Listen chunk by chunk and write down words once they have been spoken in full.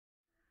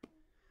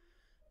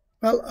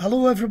Well,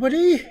 hello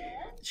everybody.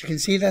 As you can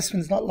see, this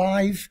one's not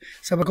live,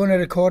 so we're going to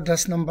record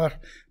this number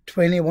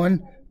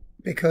 21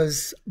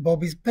 because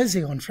Bobby's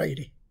busy on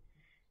Friday.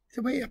 He's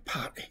away at a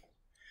party.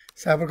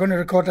 So we're going to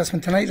record this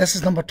one tonight. This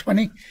is number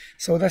 20,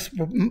 so this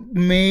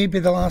may be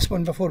the last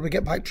one before we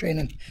get back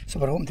training. So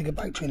we're hoping to get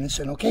back training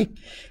soon, okay?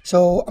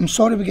 So I'm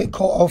sorry we get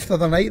caught off the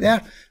other night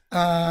there.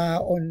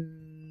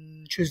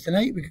 On Tuesday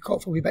night, we got caught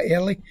off a wee bit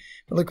early.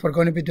 But look, we're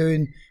going to be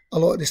doing a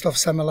lot of the stuff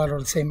similar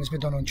or the same as we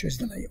done on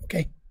Tuesday night,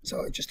 okay?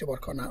 So just to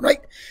work on that, right?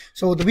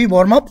 So the wee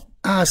warm-up,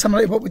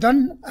 similar to what we've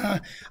done,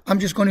 I'm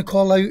just going to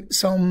call out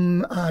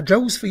some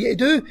drills for you to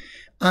do,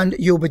 and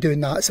you'll be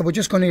doing that. So we're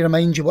just going to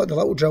remind you what the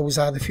little drills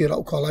are, the few that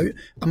I'll call out.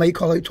 I might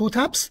call out toe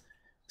taps,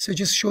 so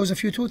just show us a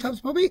few toe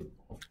taps, Bobby.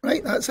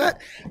 Right, that's it.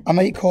 I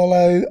might call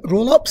out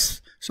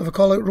roll-ups, so if I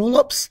call out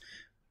roll-ups,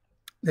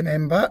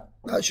 remember,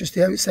 that's just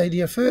the outside of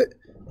your foot.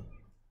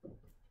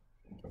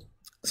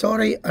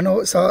 Sorry, I know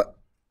it's a,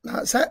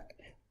 that's it.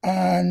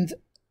 And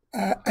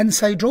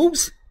inside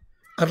rolls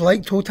are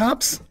like toe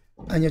taps,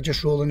 and you're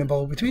just rolling the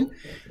ball between.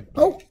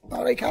 Oh,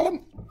 all right,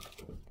 Callum.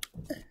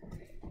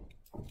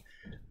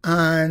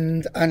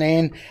 And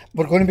then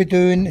we're going to be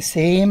doing the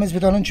same as we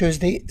done on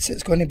Tuesday. So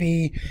it's going to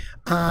be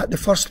the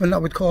first one I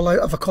would call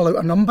out. If I call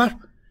out a number,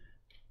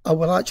 I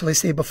will actually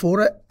say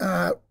before it.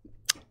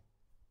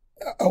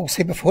 I'll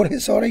say before it,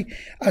 sorry,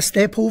 a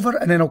step over,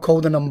 and then I'll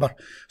call the number.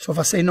 So if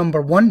I say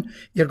number 1,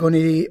 you're going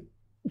to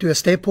do a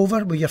step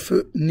over with your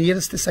foot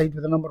nearest the side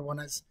where the number 1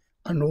 is,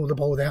 and roll the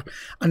ball there.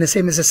 And the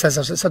same as the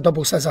scissors, it's a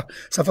double scissor.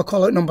 So if I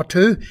call out number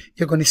 2,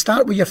 you're going to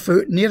start with your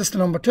foot nearest to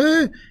number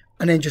 2,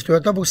 and then just do a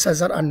double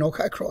scissor and knock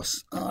it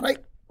across. Alright,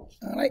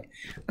 alright.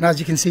 And as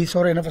you can see,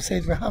 sorry I never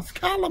said, we have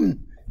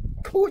Callum,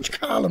 Coach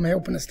Callum,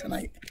 helping us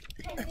tonight.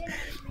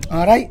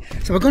 Alright,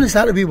 so we're going to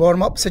start a wee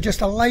warm up, so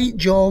just a light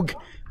jog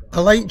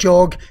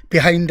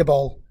behind the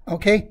ball,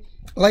 okay?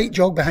 Light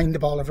jog behind the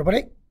ball,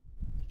 everybody.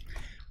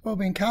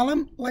 Bobby and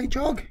Callum, light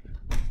jog.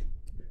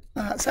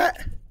 That's it.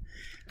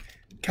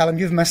 Callum,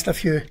 you've missed a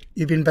few.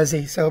 You've been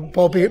busy, so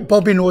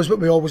Bobby knows what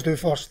we always do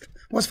first.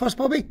 What's first,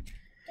 Bobby?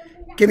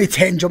 Give me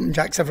 10 jumping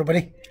jacks,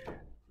 everybody.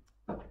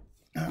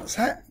 That's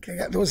it. Okay,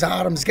 get those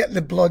arms, get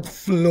the blood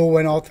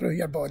flowing all through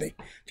your body.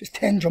 Just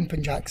 10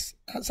 jumping jacks.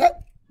 That's it.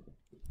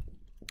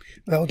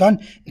 Well done.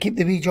 Keep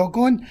the wee jog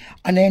going,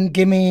 and then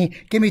give me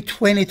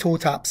 20 toe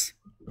taps.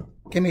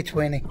 Give me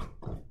 20.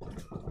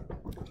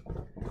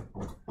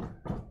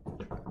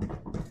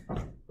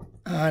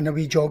 And a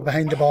wee jog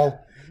behind the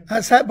ball.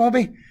 That's it,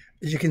 Bobby.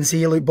 As you can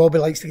see, look, Bobby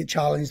likes to get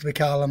challenged with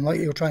Callum. Like,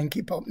 he'll try and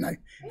keep up now.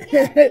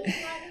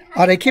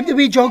 All right, keep the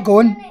wee jog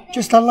going.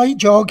 Just a light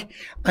jog,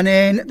 and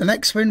then the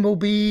next one will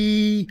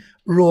be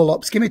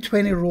roll-ups. Give me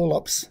 20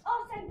 roll-ups.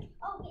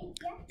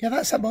 Yeah,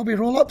 that's it, Bobby.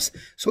 Roll-ups.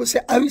 So it's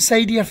the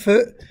outside of your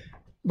foot.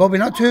 Bobby,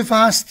 not too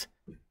fast.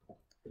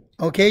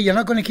 Okay, you're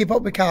not going to keep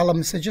up with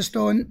Callum, so just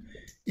don't.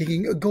 You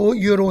can go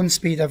your own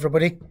speed,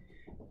 everybody.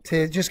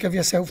 To just give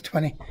yourself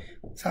 20.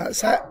 So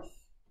that's it.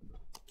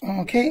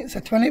 Okay, it's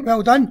a 20.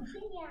 Well done.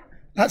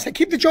 That's it.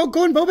 Keep the jog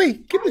going, Bobby.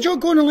 Keep the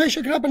jog going unless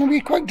you're grabbing a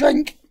wee quick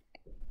drink.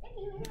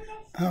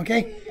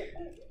 Okay,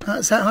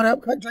 that's it. Hurry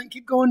up, quick drink.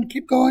 Keep going.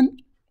 Keep going.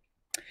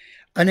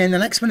 And then the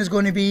next one is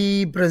going to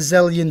be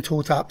Brazilian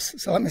toe taps.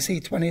 So let me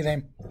see 20 of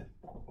them.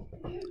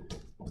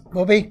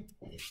 Bobby.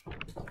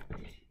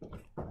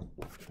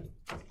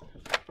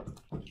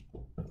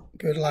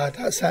 Good lad,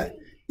 that's it.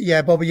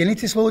 Yeah, Bobby, you need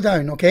to slow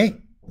down, okay?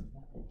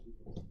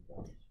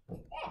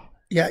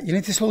 Yeah, you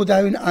need to slow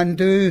down and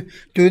do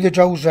the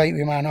drills right,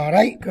 wee man,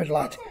 alright? Good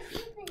lad.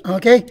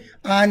 Okay,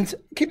 and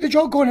keep the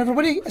jog going,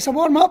 everybody. It's a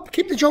warm-up.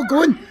 Keep the jog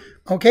going,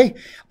 okay?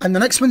 And the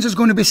next one's is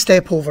going to be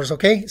step overs,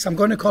 okay? So I'm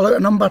going to call out a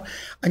number,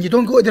 and you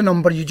don't go to the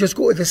number, you just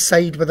go to the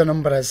side where the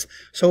number is.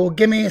 So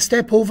give me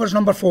step overs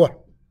number 4.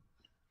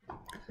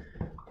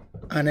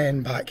 And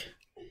then back.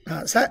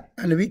 That's it.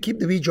 And we keep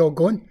the wee jog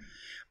going.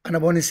 And I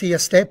want to see a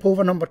step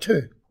over number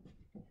 2.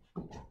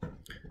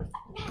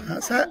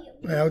 That's it.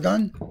 Well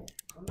done.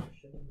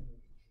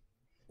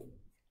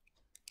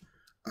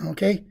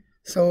 Okay.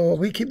 So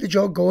we keep the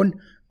jog going.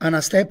 And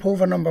a step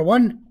over number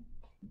 1.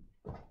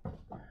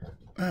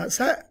 That's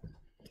it.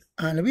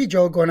 And a wee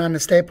jog going and a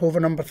step over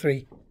number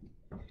 3.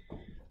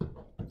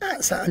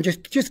 That's it. And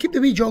just keep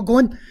the wee jog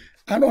going.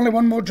 And only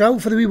one more drill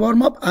for the wee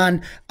warm-up,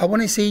 and I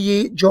want to see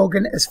you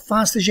jogging as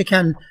fast as you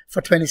can for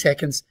 20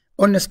 seconds.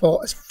 On the spot,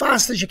 as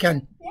fast as you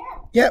can.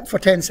 Yeah, for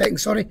 10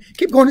 seconds, sorry.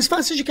 Keep going as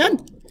fast as you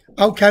can.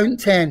 I'll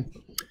count 10.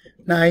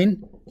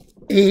 9,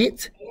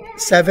 8,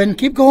 7,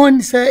 keep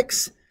going.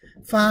 6,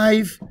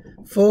 5,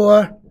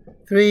 4,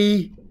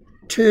 3,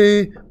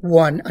 2,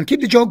 1. And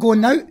keep the jog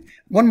going now.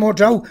 One more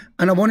drill,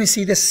 and I want to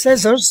see the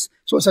scissors.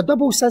 So it's a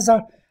double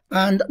scissor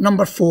and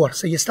number 4.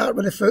 So you start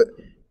with the foot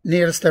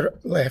nearest the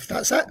left,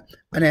 that's it.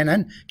 And then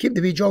in, keep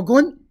the wee jog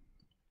going.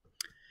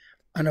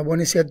 And I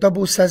want to see a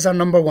double scissor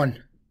number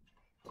 1.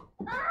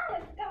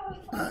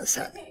 That's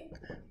it.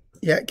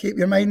 Yeah, keep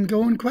your mind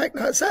going quick,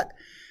 that's it.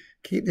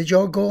 Keep the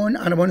jog going,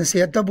 and I want to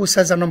see a double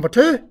scissor number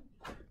 2.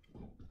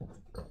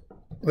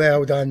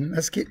 Well done,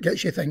 this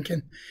gets you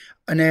thinking.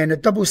 And then a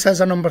double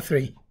scissor number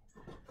 3.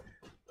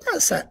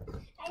 That's it.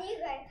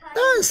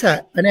 That's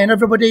it. And then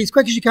everybody, as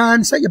quick as you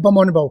can, sit your bum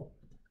on the ball.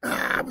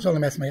 I was only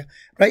messing with you.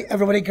 Right,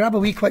 everybody grab a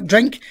wee quick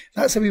drink.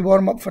 That's how we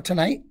warm up for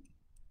tonight.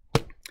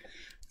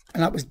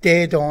 And that was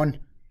dead on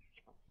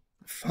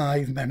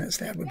 5 minutes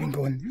there we've been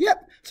going.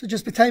 Yep, so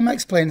just by the time I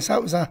explained, so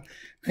that was a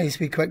nice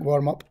wee quick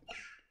warm up.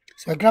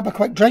 So grab a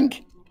quick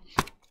drink.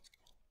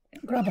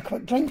 Grab a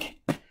quick drink.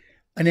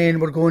 And then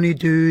we're going to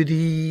do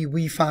the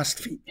wee fast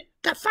feet.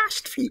 The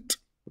fast feet.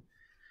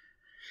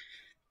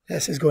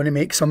 This is going to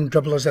make some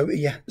dribblers out of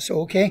you.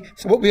 So, okay.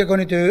 So what we're going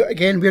to do,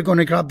 again, we're going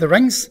to grab the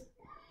rings.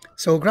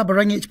 So grab a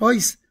ring each,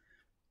 boys.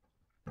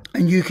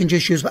 And you can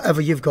just use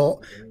whatever you've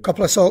got. A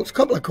couple of socks, a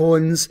couple of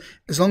cones.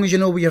 As long as you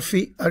know where your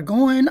feet are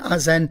going,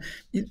 as in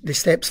the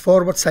steps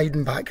forward, side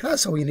and back.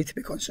 That's all you need to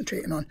be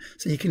concentrating on.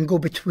 So you can go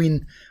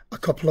between a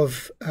couple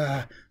of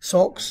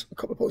socks, a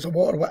couple of bottles of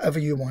water, whatever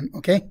you want,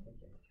 okay?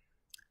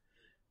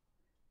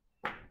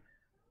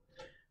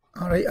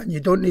 All right, and you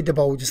don't need the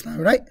ball just now,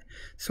 right?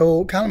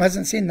 So Callum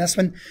hasn't seen this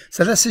one.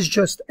 So this is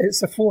just,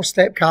 it's a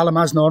 4-step, Callum,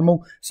 as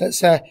normal. So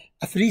it's a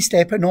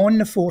 3-step, and on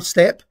the 4th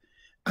step,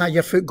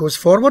 your foot goes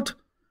forward.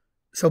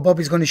 So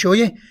Bobby's going to show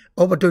you.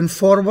 All we're doing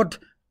forward,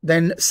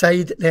 then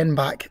side, then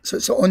back. So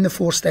it's on the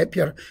 4th step,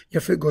 your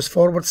foot goes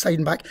forward, side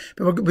and back.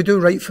 But we do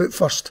right foot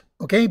first.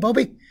 Okay,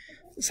 Bobby?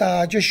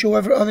 So just show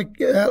everybody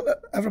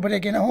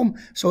again at home.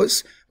 So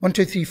it's 1,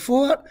 2, 3,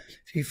 4,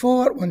 3,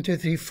 4, 1, 2,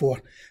 3,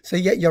 4. So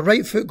your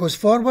right foot goes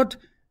forward,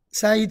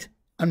 side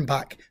and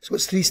back. So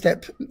it's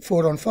 3-step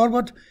 4 on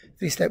forward,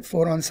 3-step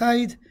 4 on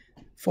side,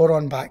 4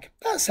 on back.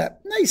 That's it.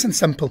 Nice and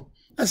simple.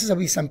 This is a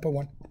wee simple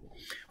one.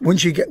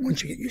 Once you get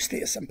used to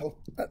it, it's simple,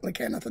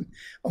 like anything.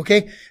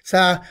 Okay,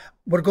 so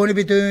we're going to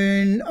be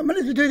doing, I'm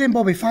going to do them,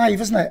 Bobby,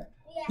 5, isn't it?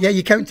 Yeah,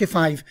 you count to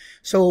 5.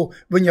 So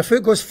when your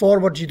foot goes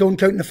forward, you don't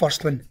count the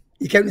first one.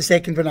 You count the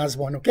second one as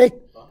 1, okay?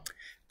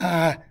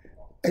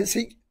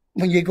 See,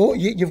 when you go,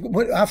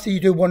 after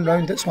you do 1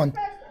 round, it's 1.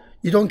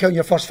 You don't count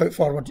your first foot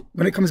forward.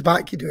 When it comes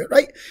back, you do it,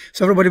 right?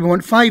 So everybody, we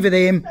want 5 of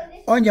them.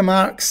 On your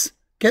marks,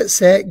 get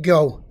set,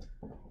 go.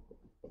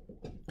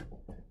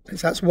 So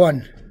that's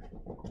 1,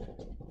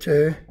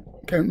 2,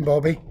 counting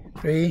Bobby,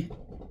 3,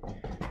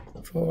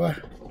 4.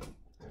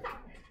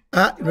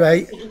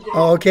 Right,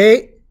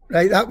 okay.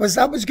 Right, that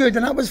was good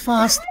and that was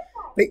fast.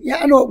 But yeah,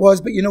 I know it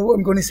was, but you know what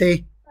I'm going to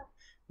say?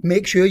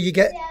 Make sure you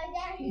get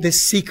the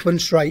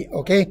sequence right,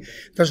 okay?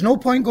 There's no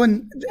point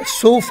going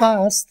so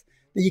fast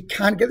that you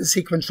can't get the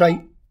sequence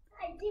right.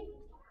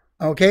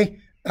 Okay?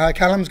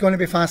 Callum's going to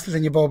be faster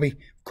than you, Bobby.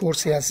 Of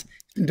course he is.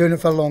 He's been doing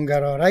it for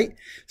longer, all right?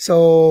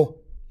 So,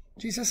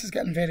 Jesus, this is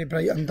getting very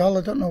bright and dull.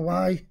 I don't know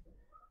why.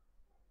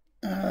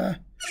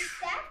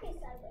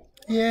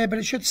 Yeah, but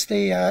it should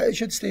stay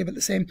about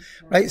the same.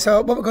 Right,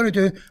 so what we're going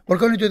to do, we're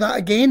going to do that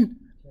again.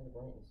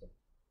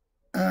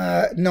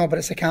 No, but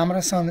it's the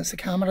camera, son. It's the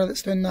camera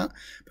that's doing that.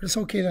 But it's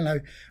okay now.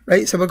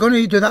 Right, so we're going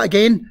to do that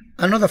again.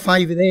 Another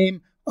 5 of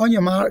them. On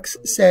your marks,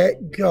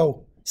 set,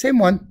 go. Same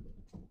one.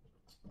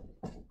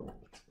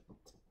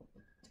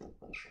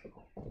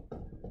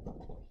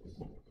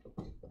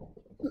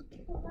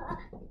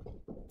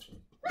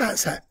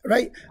 That's it,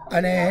 right?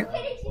 And then...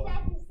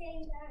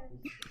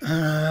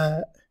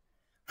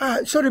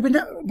 sorry, we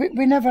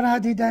never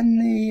added in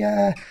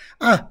the...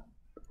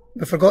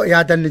 we forgot to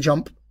add in the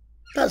jump.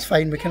 That's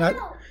fine, we can add...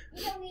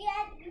 We do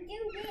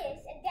this,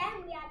 and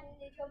then we add in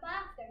the jump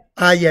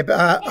after. Yeah,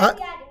 but...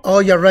 oh,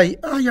 you're right.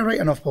 Oh, you're right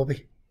enough,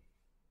 Bobby.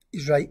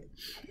 He's right.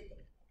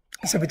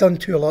 So we've done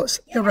 2 lots.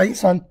 You're right,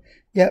 son.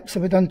 Yep, so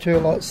we've done 2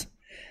 lots.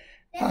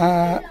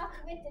 Yeah,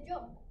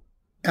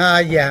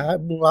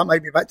 well, that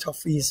might be a bit tough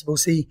for you. We'll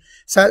see.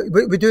 So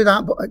we do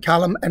that,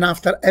 Callum, and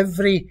after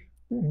every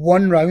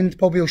 1 round,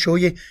 Bobby will show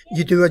you,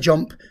 you do a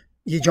jump.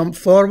 You jump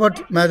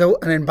forward, middle,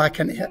 and then back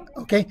into it.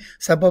 Okay?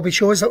 So Bobby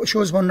shows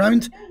 1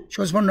 round.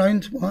 Shows 1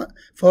 round. What?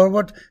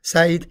 Forward,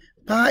 side,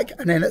 back,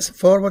 and then it's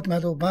forward,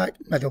 middle, back,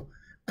 middle.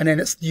 And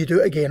then it's you do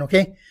it again,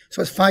 okay?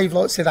 So it's 5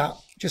 lots of that.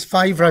 Just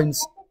 5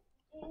 rounds.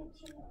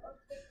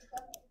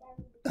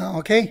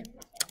 Okay?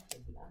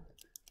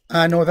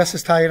 No, this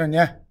is tiring,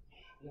 yeah.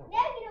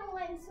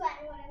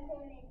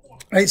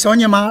 Right, so on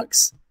your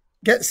marks,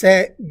 get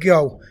set,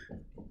 go.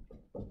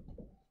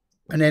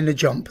 And then the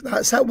jump.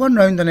 That's that 1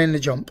 round and then the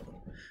jump.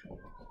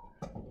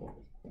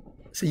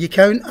 So you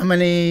count how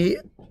many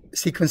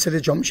sequence of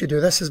the jumps you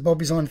do. This is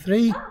Bobby's on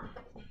 3.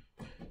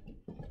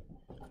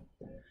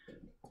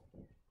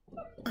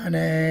 And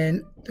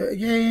then do it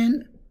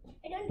again.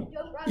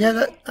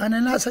 Yeah, and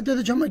then that's it, do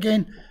the jump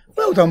again.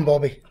 Well done,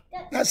 Bobby.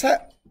 That's it.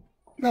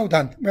 Well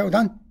done, well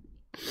done.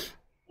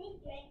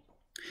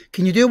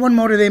 Can you do 1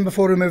 more of them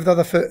before we move the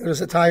other foot, or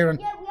is it tiring?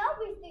 Yeah, we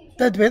always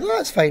do. Did we?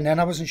 That's fine then,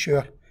 I wasn't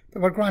sure.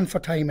 But we're grand for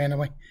time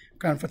anyway.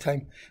 Grand for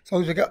time. As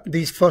long as we got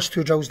these first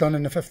 2 drills done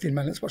in the 15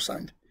 minutes, we're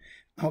sound.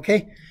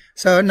 Okay?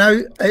 So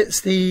now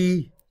it's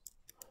the...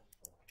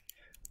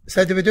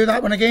 So do we do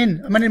that one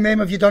again? How many of them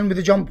have you done with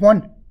the jump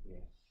 1?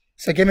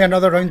 So give me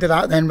another round of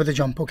that then with the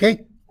jump,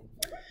 okay?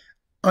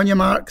 On your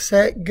mark,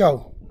 set,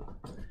 go.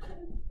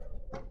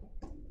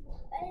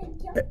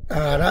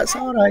 That's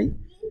all right.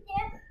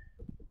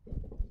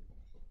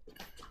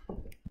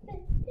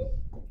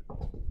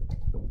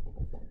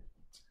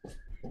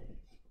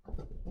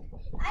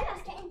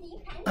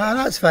 Ah,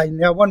 that's fine.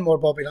 Yeah, one more,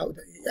 Bobby. That'll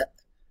do. Yeah.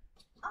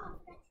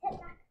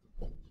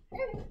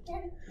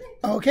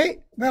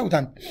 Okay, well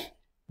done.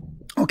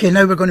 Okay,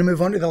 now we're going to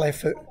move on to the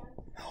left foot.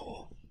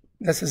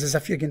 This is as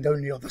if you're going down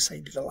the other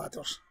side of the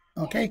ladders.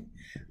 Okay,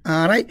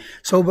 all right.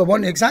 So we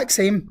want the exact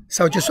same.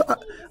 So just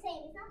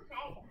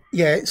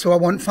yeah. So I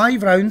want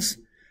 5 rounds.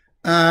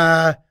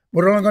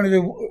 We're only going to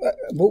do.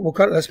 We'll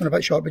cut this one a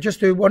bit short, but just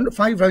do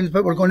 5 rounds.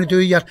 But we're going to do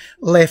your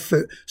left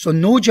foot. So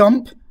no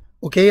jump.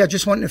 Okay, I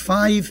just want the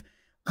 5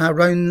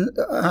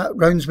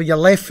 rounds with your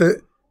left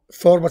foot,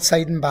 forward,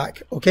 side, and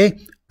back. Okay,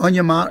 on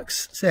your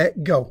marks,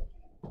 set, go.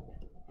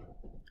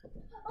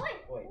 I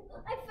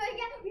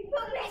forget we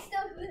put messed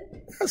up.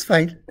 That's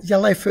fine. Your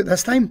left foot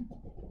this time.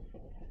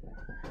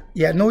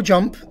 Yeah, no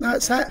jump.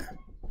 That's it.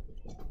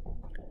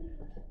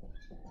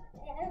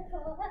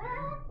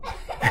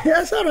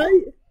 That's all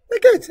right.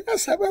 Good.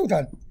 That's it. Well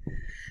done.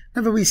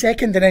 Have a wee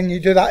second, and then you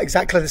do that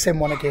exactly the same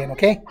one again.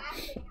 Okay.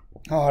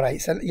 All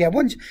right. So yeah,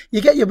 once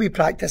you get your wee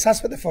practice,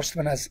 that's what the first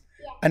one is,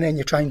 and then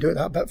you try and do it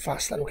that bit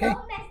faster. Okay.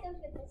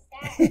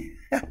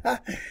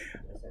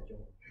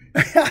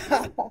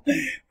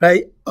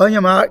 Right. On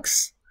your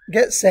marks.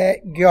 Get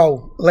set.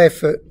 Go. Left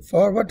foot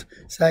forward,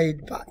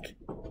 side, back.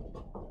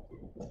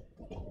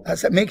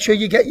 That's it. Make sure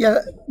you get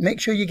your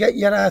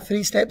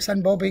 3 steps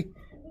in, Bobby,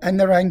 in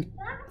the ring.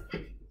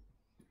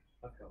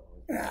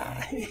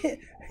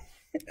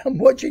 I'm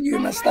watching you,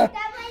 mister.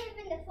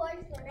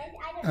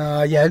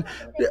 Yeah.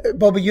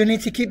 Bobby, you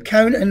need to keep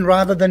counting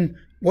rather than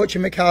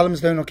watching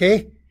McCallum's down,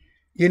 okay?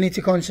 You need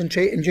to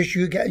concentrate and just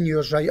you getting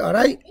yours right,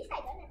 alright?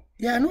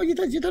 Yeah, I know you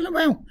did. You done it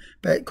well.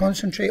 But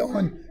concentrate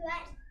on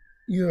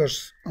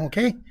yours,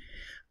 okay?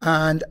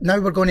 And now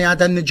we're going to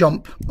add in the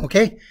jump,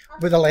 okay?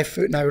 With the left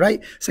foot now,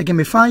 right? So give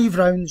me 5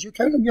 rounds. You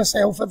count them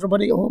yourself,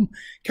 everybody at home.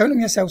 Count them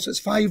yourself. So it's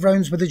 5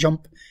 rounds with the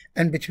jump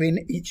in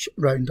between each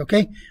round,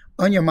 okay?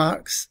 On your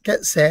marks,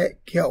 get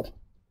set, go.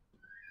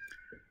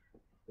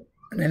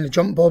 And then the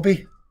jump,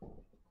 Bobby.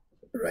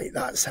 Right,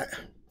 that's it.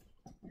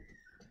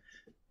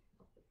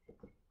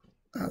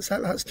 That's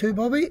it. That's 2,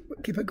 Bobby.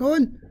 Keep it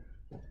going.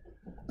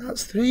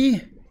 That's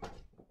 3.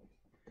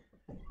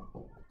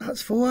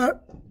 That's 4.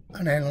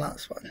 And then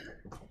last one.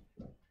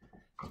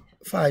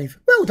 5.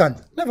 Well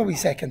done. Have a wee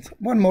second.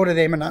 One more of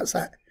them and that's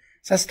it.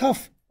 Is this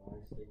tough?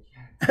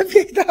 Have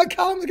you done?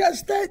 Callum's got a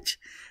stitch.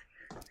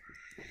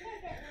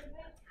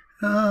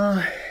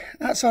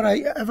 That's all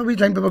right. Have a wee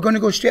drink, but we're going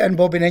to go straight in,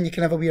 Bobby, and then you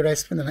can have a wee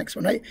rest for the next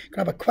one, right?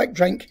 Grab a quick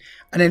drink,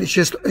 and then it's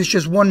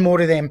just one more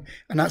of them,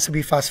 and that's a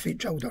wee fast feet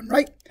drill done,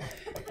 right?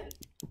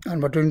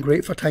 And we're doing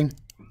great for time.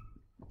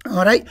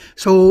 All right.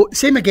 So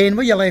same again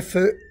with your left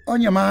foot.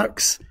 On your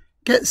marks,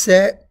 get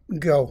set,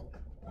 go.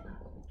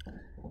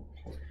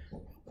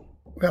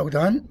 Well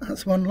done.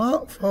 That's one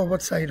lot.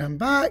 Forward, side, and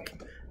back.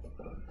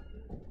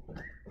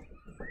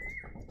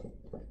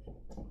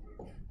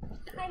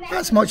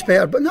 That's much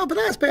better, but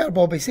that's better,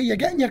 Bobby. See, you're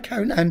getting your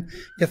count in,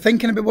 you're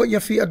thinking about what your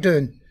feet are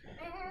doing,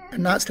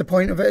 and that's the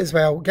point of it as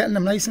well, getting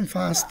them nice and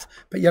fast,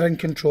 but you're in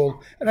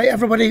control. Right,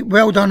 everybody,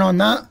 well done on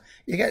that.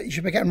 You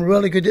should be getting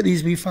really good at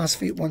these wee fast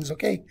feet ones,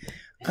 okay?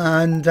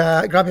 And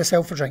grab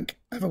yourself a drink.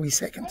 Have a wee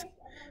second.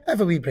 Have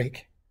a wee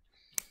break.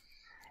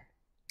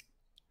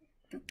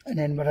 And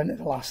then we're into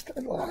the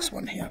last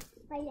one here.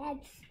 My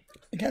legs.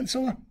 You getting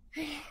sore?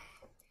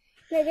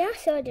 Maybe I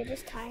saw they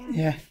just tired.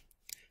 Yeah.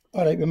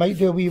 All right, we might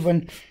do a wee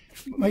one.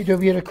 We might do a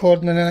wee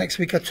recording in the next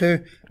week or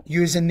two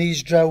using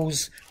these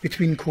drills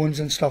between cones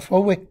and stuff,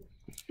 will we?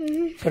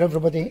 For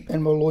everybody,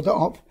 and we'll load it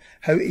up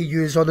how to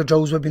use all the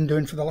drills we've been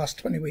doing for the last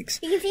 20 weeks.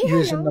 You can see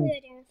using how long them.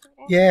 we're doing for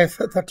that. Yeah,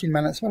 for 13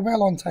 minutes. We're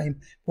well on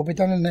time. We'll be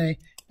done in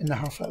the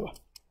half hour.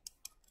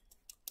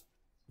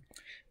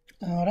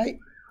 All right.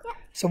 Yeah.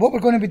 So what we're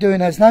going to be doing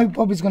is now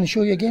Bobby's going to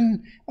show you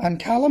again, and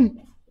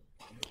Callum.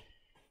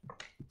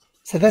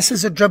 So this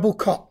is a dribble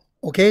cut.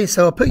 Okay,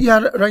 so I'll put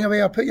your ring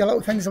away, I'll put your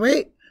little things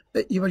away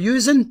that you were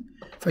using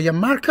for your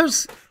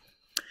markers.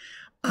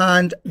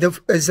 And there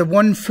is a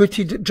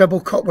one-footed dribble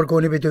cut we're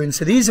going to be doing.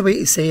 So the easy way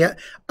to say it,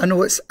 I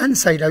know it's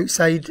inside,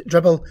 outside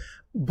dribble,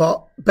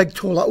 but big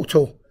toe, little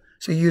toe.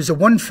 So you use a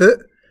 1 foot,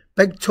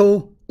 big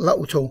toe,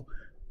 little toe,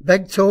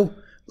 big toe,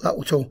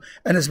 little toe.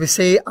 And as we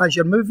say, as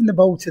you're moving the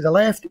ball to the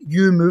left,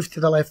 you move to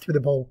the left with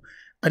the ball.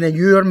 And then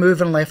you're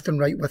moving left and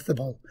right with the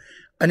ball.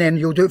 And then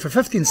you'll do it for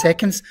 15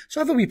 seconds. So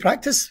have a wee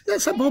practice.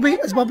 That's it, Bobby,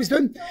 as Bobby's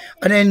doing.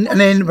 And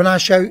then when I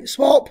shout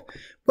swap,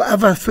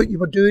 whatever foot you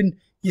were doing,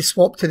 you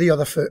swap to the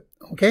other foot.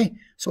 Okay?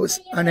 So it's,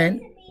 and then.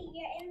 Your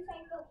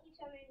inside foot keeps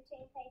on in the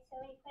same place. So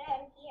when you put it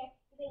out here,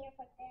 you bring your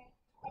foot there.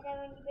 And then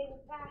when you bring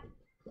it back,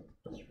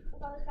 it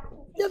goes back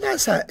and Yeah,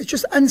 that's it. It's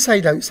just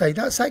inside, outside.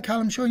 That's it,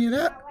 Callum, showing you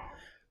that.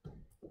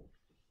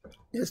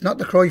 It's not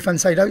the Cruyff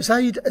inside,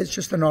 outside. It's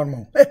just the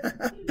normal.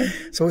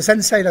 So it's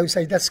inside,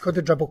 outside. That's called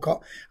the dribble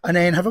cut. And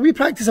then have a wee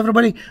practice,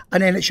 everybody.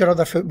 And then it's your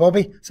other foot,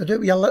 Bobby. So do it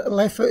with your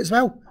left foot as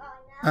well. Oh,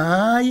 no.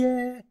 Ah,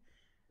 yeah.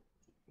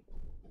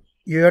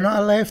 You're not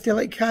a lefty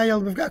like Kyle.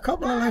 We've got a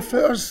couple of left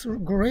footers.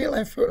 Great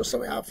left footers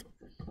that we have.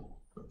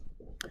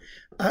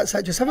 That's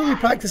it. Just have a wee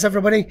practice,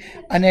 everybody.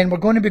 And then we're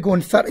going to be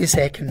going 30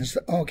 seconds,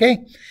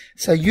 okay?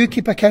 So you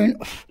keep a count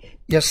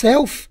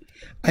yourself,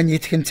 and you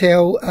can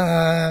tell,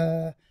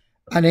 and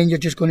then you're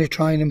just going to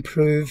try and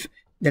improve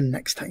the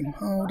next time.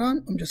 Hold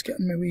on, I'm just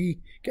getting my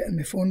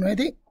phone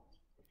ready.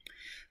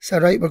 So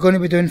right, we're going to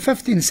be doing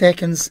 15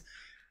 seconds,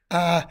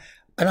 and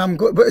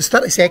but it's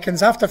 30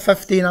 seconds. After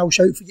 15, I'll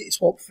shout for you to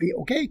swap feet,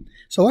 okay?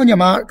 So on your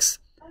marks,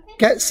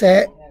 get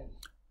set,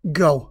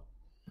 go.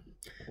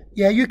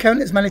 Yeah, you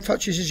count as many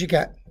touches as you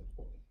get.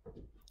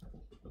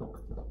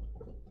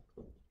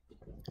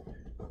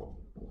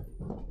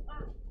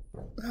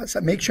 That's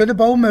it. Make sure the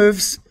ball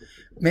moves.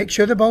 Make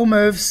sure the ball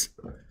moves.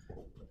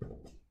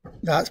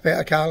 That's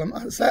better, Callum.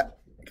 That's it.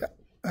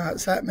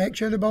 That's it. Make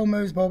sure the ball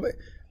moves, Bobby.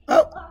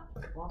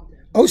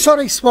 Oh,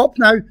 sorry. Swap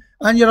now.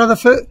 On your other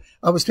foot.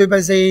 I was too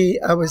busy.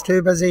 On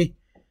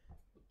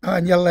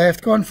your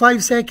left. Go on.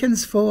 5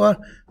 seconds. 4,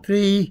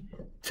 3,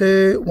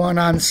 2, 1,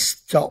 and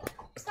stop.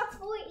 Stop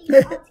 40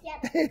 altogether.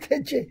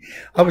 Did you?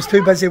 I was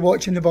too busy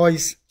watching the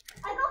boys.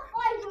 I got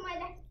 5 on my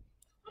left.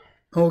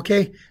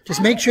 Okay.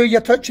 Just make sure you're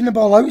touching the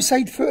ball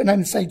outside foot and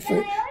inside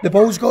foot. The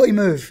ball's got to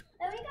move.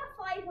 I only got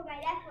 5 on my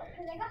left foot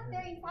because I got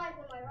 35 on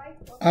my right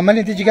foot. How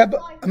many did you get?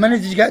 How many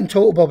did you get in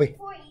total, Bobby?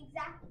 40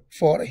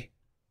 exactly.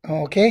 40.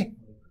 Okay.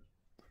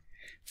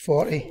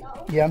 40.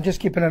 Yeah, I'm just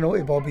keeping a note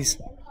of Bobby's.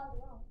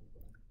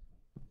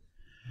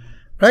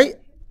 Right.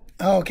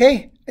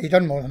 Okay. You've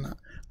done more than that.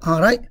 All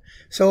right.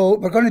 So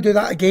we're going to do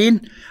that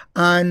again,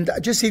 and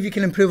just see if you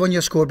can improve on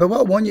your score. But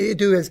what I want you to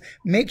do is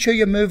make sure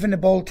you're moving the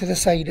ball to the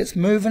side. It's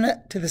moving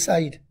it to the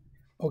side.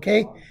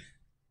 Okay.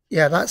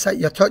 Yeah, that's it.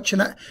 You're touching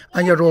it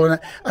and you're rolling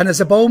it. And as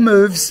the ball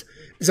moves,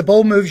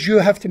 you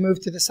have to move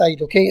to the side.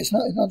 Okay. It's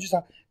not just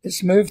that.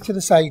 It's moved to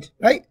the side.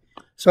 Right.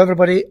 So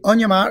everybody, on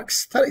your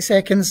marks, 30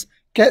 seconds.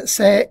 Get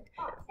set.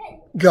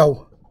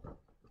 Go.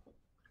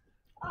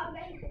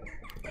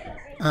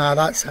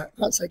 That's it.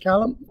 That's it,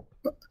 Callum.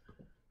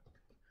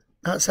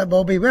 That's it,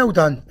 Bobby. Well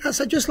done.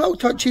 That's it. Just little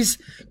touches.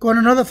 Go on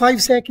another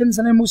 5 seconds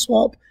and then we'll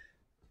swap.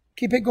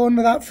 Keep it going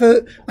with that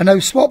foot. And now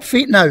swap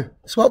feet now.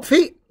 Swap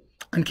feet.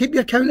 And keep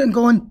your counting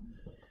going.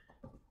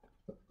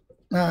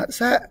 That's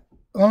it.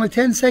 Only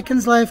 10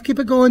 seconds left. Keep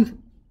it going.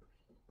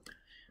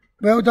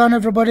 Well done,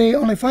 everybody.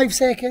 Only 5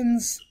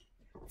 seconds.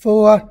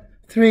 4,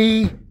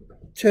 3,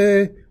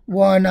 2,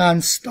 1,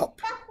 and stop.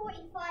 That's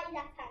 45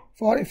 that time.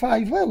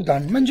 45. Well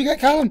done. When did you get,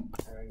 Callum?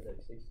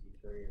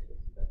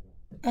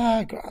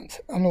 Grand.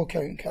 I'm not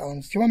counting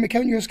Callum's. Do you want me to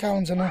count yours,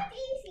 Callum's, or not?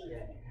 Easy.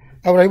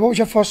 Alright, what was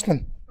your first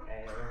one?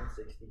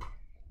 60.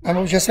 And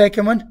what was your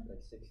second one?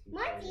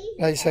 Mine's easy.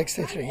 Right,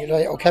 63.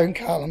 Right, I'll count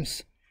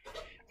Callum's.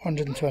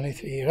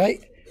 123, right?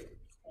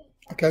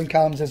 I'll count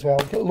Callum's as well.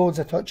 Got loads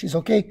of touches,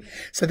 okay?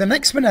 So the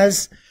next one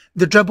is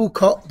the dribble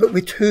cut, but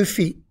with 2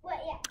 feet. Wait,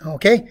 yeah.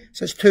 Okay,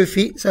 so it's 2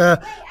 feet. So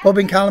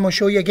Bobby and Callum will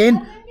show you again.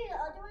 I'm going to do the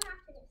other one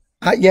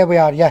after this. Yeah, we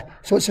are, yeah.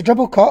 So it's a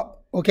dribble cut,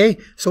 okay?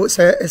 So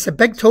it's a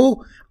big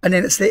toe, and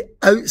then it's the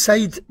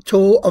outside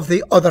toe of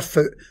the other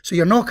foot. So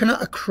you're knocking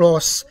it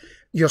across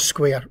your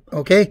square,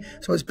 okay?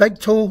 So it's big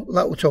toe,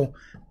 little toe,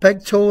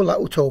 big toe,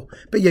 little toe.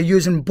 But you're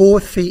using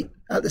both feet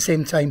at the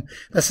same time.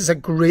 This is a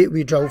great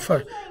wee drill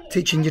for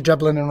teaching you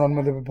dribbling and run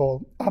with the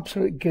ball.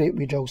 Absolutely great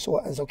wee drill, so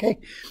it is, okay?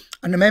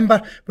 And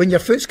remember, when your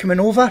foot's coming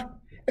over,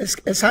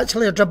 it's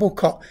actually a dribble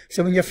cut.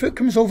 So when your foot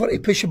comes over to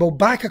push your ball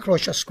back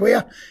across your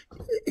square,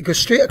 it goes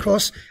straight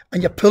across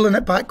and you're pulling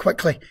it back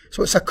quickly.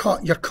 So it's a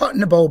cut. You're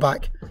cutting the ball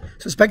back.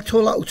 So it's big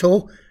toe, little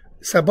toe.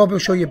 So Bob will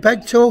show you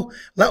big toe,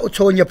 little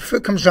toe, and your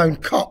foot comes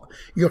round, cut.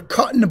 You're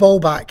cutting the ball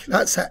back.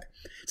 That's it.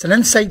 It's an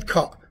inside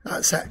cut.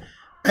 That's it.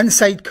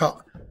 Inside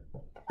cut.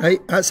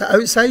 Right? That's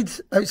it.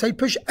 Outside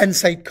push,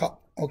 inside cut.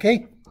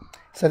 Okay?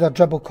 So they're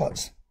dribble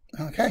cuts.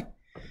 Okay?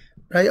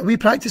 Right, we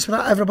practice with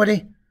that,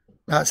 everybody.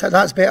 That's it.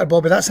 That's better,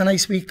 Bobby. That's a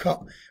nice wee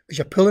cut. As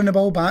you're pulling the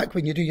ball back,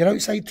 when you do your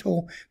outside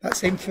toe, that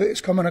same foot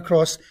is coming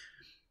across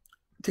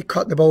to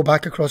cut the ball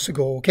back across the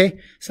goal, okay?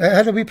 So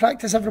how do we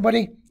practice,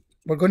 everybody?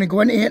 We're going to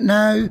go into it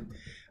now.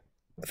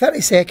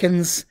 30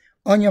 seconds.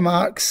 On your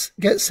marks.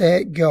 Get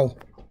set. Go.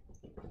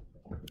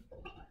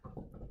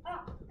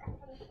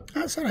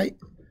 That's all right.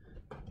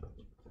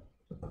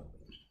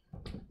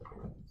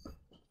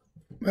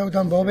 Well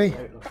done, Bobby.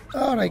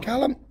 All right,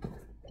 Callum.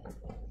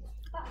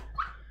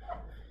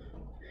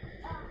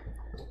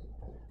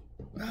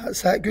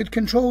 That's that. Good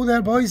control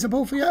there, boys. The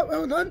ball for you.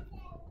 Well done.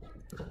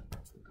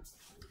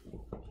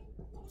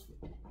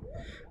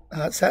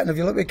 That's it. And if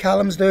you look what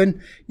Callum's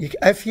doing,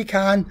 if you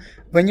can,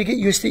 when you get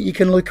used to it, you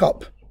can look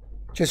up.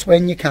 Just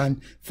when you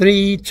can.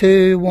 3,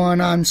 2,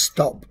 1, and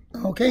stop.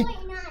 Okay?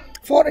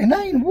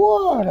 49.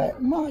 What?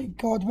 My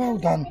God, well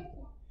done.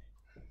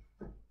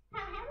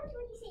 How much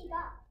would you say you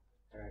got?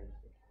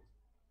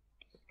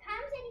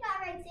 Cam said you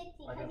got around 60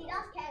 because he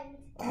lost count.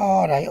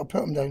 Alright, I'll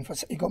put him down for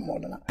you got more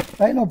than that.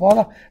 Right, no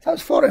bother. That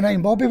was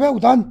 49, Bobby. Well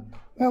done.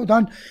 Well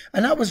done.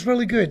 And that was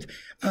really good.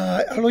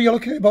 Although you're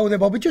looking at the ball there,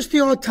 Bobby, just the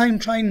odd time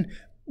try and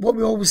what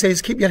we always say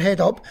is keep your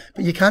head up,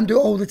 but you can't do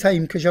it all the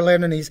time because you're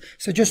learning these.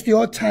 So just the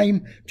odd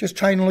time, just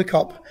try and look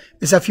up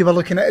as if you were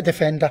looking at a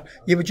defender.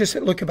 You would just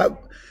look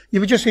about, you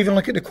would just even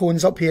look at the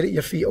cones up here at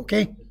your feet,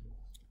 okay?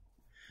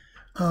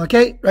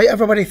 Okay, right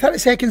everybody, 30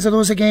 seconds of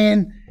those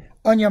again.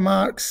 On your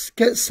marks,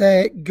 get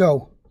set,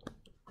 go.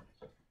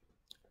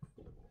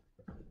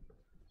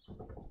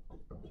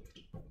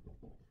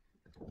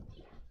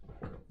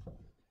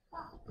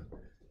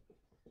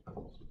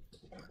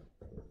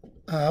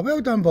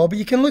 Well done, Bobby.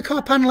 You can look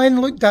up and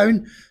then look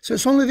down, so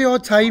it's only the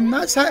odd time.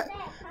 That's it.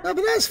 No,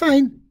 but that's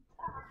fine.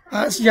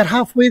 You're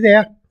halfway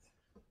there.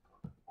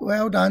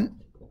 Well done.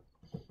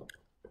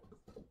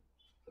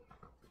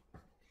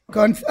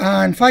 Gone,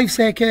 and 5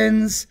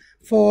 seconds.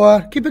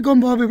 4. Keep it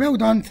going, Bobby. Well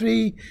done.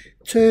 3,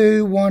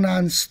 2, 1,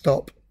 and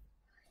stop.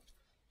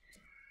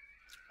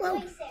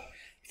 Well,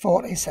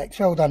 46.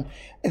 Well done.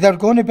 They're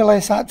going to be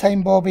less that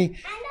time, Bobby.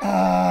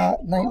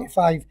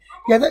 95.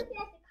 Yeah,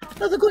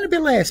 no, they're going to be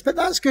less, but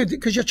that's good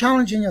because you're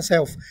challenging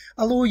yourself.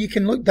 Although you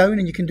can look down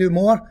and you can do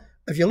more,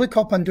 if you look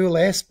up and do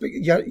less, but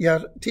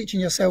you're teaching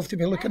yourself to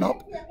be looking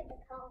up.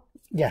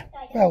 Yeah,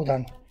 well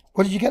done.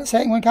 What did you get the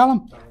second one,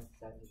 Callum?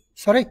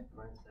 Sorry?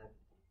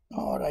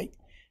 All right.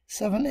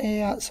 70,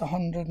 that's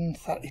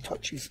 130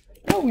 touches.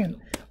 Brilliant.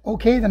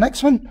 Okay, the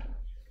next one.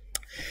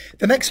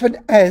 The next one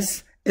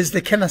is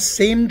the kind of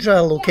same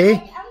drill,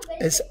 okay?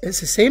 It's the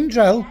same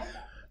drill,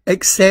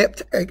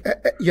 except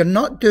you're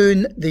not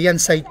doing the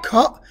inside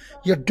cut,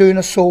 you're doing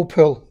a sole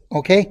pull,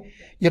 okay?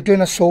 You're doing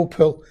a sole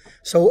pull.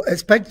 So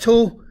it's big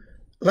toe,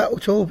 little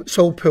toe,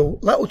 sole pull,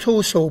 little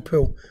toe, sole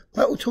pull,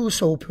 little toe,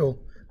 sole pull,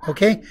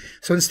 okay?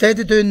 So instead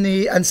of doing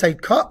the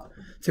inside cut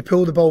to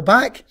pull the ball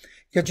back,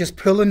 you're just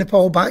pulling the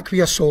ball back with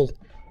your sole,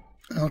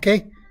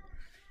 okay?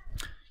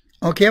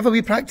 Okay, ever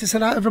we practice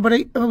of that,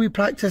 everybody? Ever we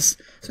practice?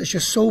 So it's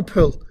your sole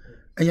pull,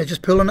 and you're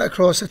just pulling it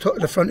across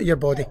the front of your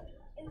body.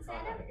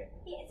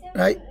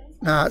 Right?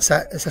 Nah, that's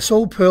it. It's a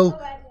sole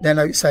pull, then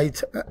outside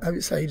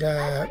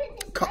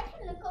cut.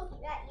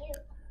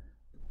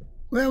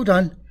 Well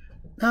done.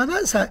 Nah,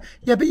 that's it.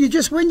 Yeah, but you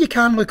just, when you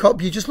can look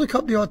up, you just look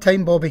up the odd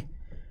time, Bobby,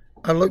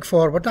 or look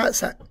forward.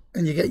 That's it.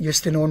 And you get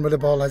used to knowing where the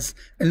ball is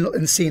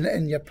and seeing it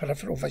in your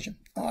peripheral vision.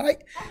 All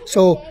right?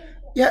 So,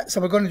 yeah,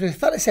 so we're going to do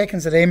 30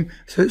 seconds of them.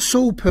 So it's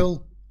sole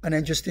pull and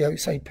then just the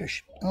outside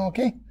push.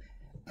 Okay?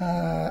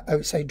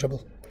 Outside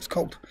dribble, it's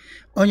called.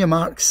 On your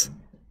marks,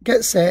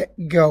 get set,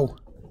 go.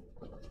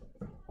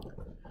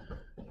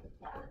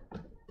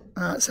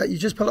 That's it. You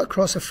just pull it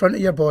across the front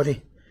of your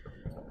body.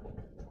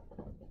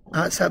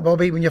 That's it,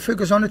 Bobby. When your foot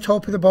goes on the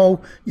top of the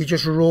ball, you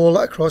just roll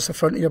it across the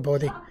front of your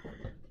body.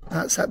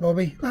 That's it,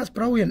 Bobby. That's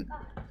brilliant.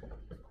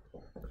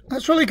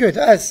 That's really good.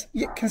 It is.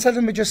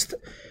 Considering we just...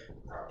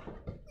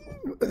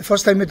 The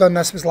first time we've done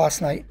this was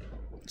last night.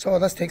 So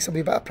this takes a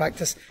wee bit of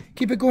practice.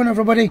 Keep it going,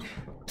 everybody.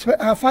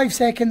 5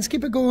 seconds.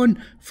 Keep it going.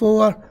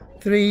 4,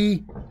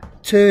 3,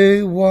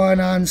 2, 1,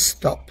 and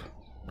stop.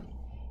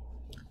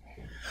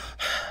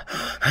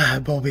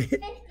 Bobby.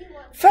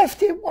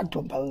 51.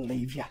 Don't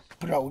believe you.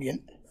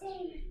 Brilliant.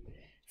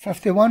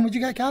 51. Would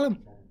you get,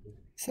 Callum?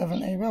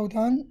 70. Well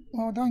done.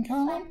 Well done,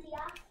 Callum.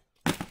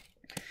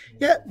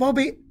 Yeah,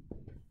 Bobby.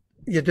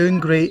 You're doing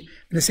great.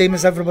 And the same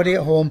as everybody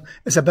at home.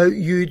 It's about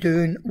you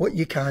doing what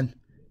you can.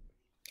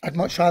 I'd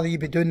much rather you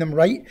be doing them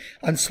right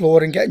and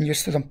slower and getting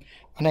used to them.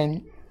 And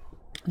then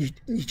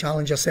you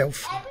challenge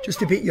yourself just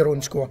to beat your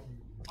own score.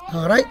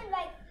 Alright?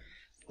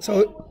 So...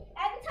 Every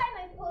time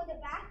I pulled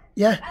it back,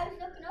 yeah. I was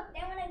looking up.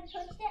 Then when I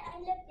touched it, I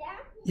looked down.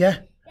 Yeah.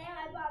 Then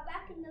I brought it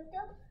back and looked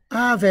up.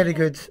 Ah, very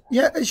good.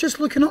 Yeah, it's just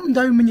looking up and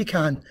down when you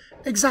can.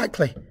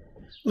 Exactly.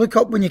 Look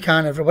up when you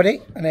can,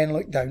 everybody, and then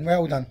look down.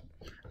 Well done.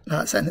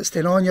 That's it, and it's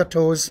staying on your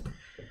toes.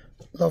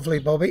 Lovely,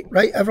 Bobby.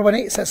 Right,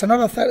 everybody, so it's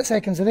another 30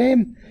 seconds of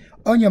aim.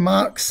 On your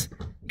marks,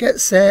 get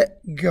set,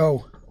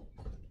 go.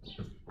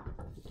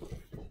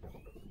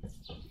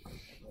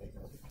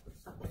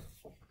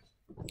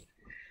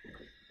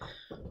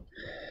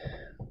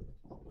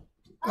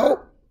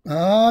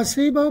 Oh,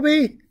 see,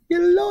 Bobby, you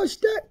lost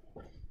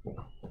it.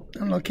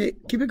 Unlucky.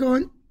 Keep it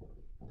going.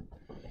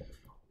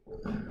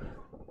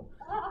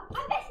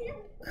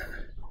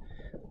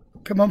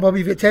 Come on, Bobby,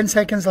 you've got 10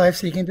 seconds left,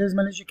 so you can do as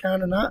many as you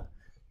can on that.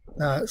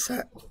 That's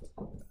it.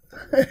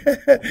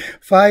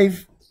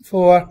 5,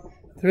 4,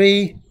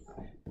 3,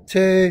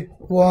 2,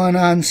 1,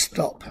 and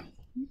stop.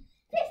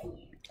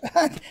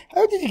 How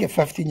did you get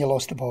 15? You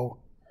lost the ball.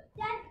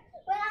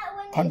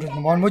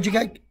 101. What'd you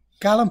get,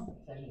 Callum?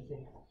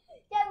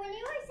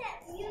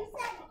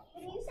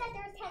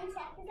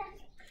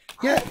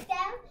 Yeah. I was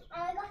down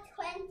and I got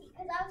 20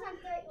 because I was on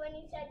 30 when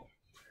you said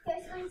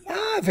first 20 seconds.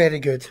 Ah, very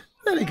good.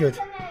 Very good.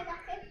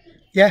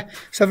 Yeah,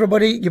 so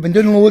everybody, you've been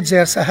doing loads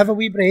there, so have a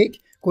wee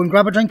break. Go and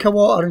grab a drink of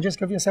water and just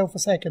give yourself a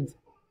second.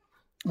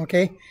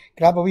 Okay?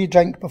 Grab a wee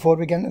drink before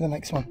we get into the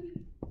next one.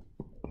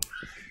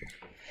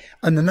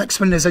 And the next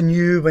one is a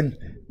new one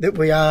that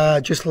we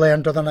just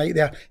learned the other night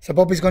there. So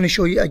Bobby's going to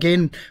show you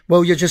again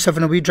while you're just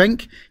having a wee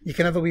drink. You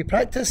can have a wee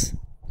practice.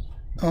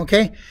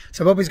 Okay,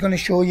 so Bobby's going to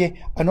show you,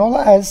 and all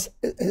it is,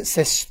 it's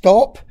a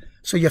stop.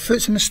 So your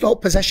foot's in the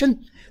stop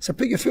position. So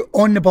put your foot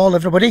on the ball,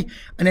 everybody,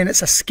 and then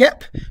it's a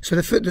skip. So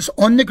the foot that's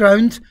on the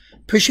ground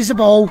pushes the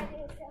ball.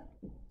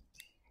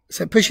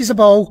 So it pushes the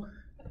ball,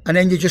 and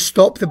then you just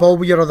stop the ball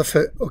with your other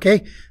foot,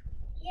 okay?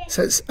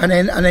 So it's, and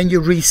then you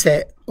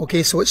reset,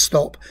 okay? So it's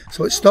stop.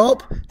 So it's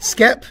stop,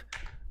 skip,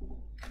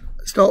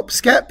 stop,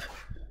 skip.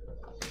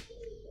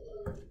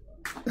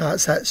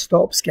 That's it.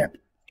 Stop, skip.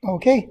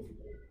 Okay,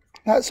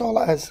 that's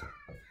all it is.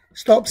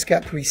 Stop,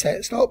 skip,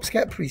 reset. Stop,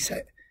 skip,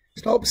 reset.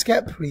 Stop,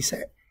 skip,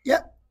 reset.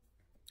 Yep.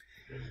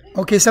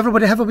 Okay, so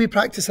everybody have a wee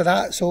practice of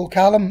that. So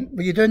Callum,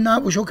 were you doing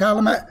that? We'll show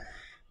Callum it.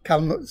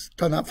 Callum's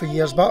done that for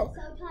years, but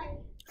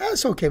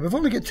that's okay. We've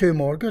only got 2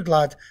 more. Good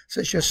lad.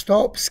 So it's just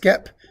stop,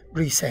 skip,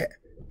 reset.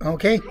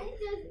 Okay.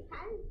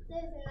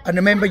 And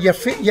remember, your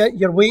feet,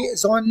 your weight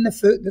is on the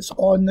foot that's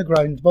on the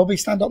ground. Bobby,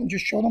 stand up and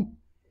just show them.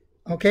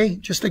 Okay,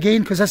 just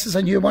again, because this is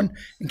a new one,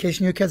 in case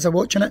new kids are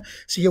watching it.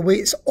 So your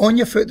weight's on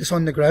your foot that's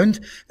on the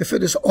ground. The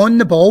foot that's on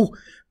the ball,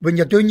 when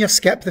you're doing your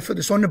skip, the foot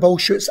that's on the ball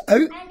shoots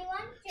out.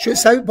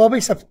 Shoots out,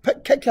 Bobby, so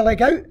kick your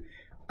leg out.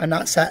 And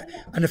that's it.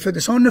 And the foot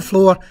that's on the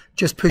floor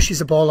just pushes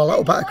the ball a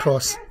little bit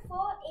across.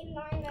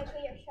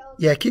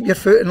 Yeah, keep your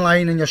foot in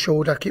line and your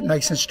shoulder. Keep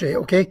nice and straight,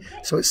 okay?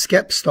 So it's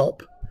skip,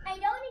 stop. I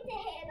don't need to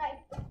hit it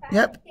like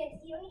Yep.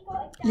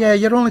 Yeah,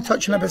 you're only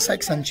touching about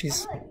 6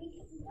 inches.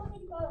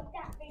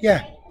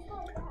 Yeah.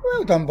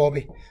 Well done,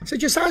 Bobby. So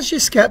just as you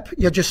skip,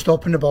 you're just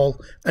stopping the ball,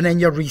 and then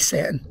you're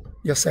resetting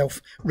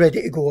yourself,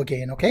 ready to go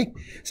again, okay?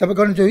 So we're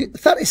going to do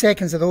 30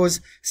 seconds of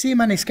those. See how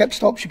many skip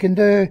stops you can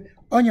do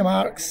on your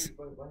marks.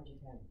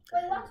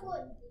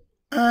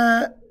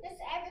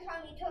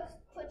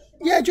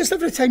 Yeah, just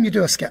every time you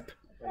do a skip.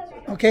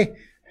 Okay?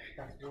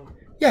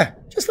 Yeah,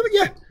 just a bit,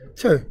 yeah.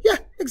 2. Yeah,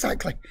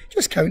 exactly.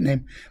 Just count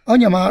them.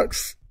 On your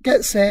marks,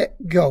 get set,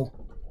 go.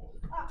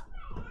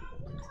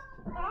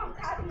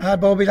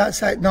 Bobby,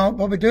 that's it. No,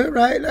 Bobby, do it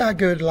right.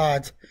 Good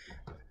lad.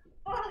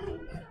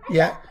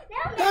 Yeah,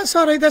 that's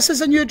all right. This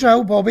is a new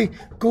drill, Bobby.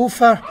 Go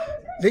for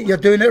that. You're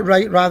doing it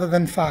right rather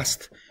than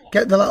fast.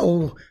 Get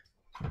the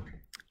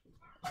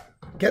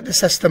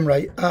system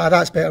right.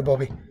 That's better,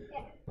 Bobby.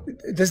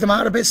 Does it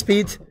matter about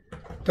speed?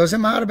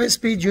 Doesn't matter about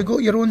speed. You go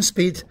at your own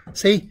speed.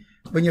 See,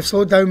 when you've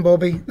slowed down,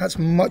 Bobby, that's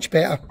much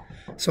better.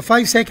 So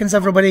 5 seconds,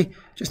 everybody.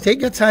 Just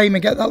take your time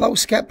and get that little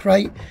skip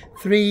right.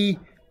 3,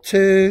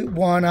 2,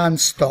 1, and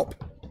stop.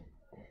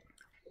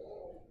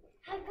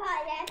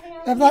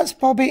 If that's,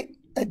 Bobby,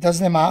 it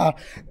doesn't matter.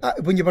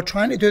 When you were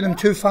trying to do them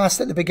too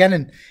fast at the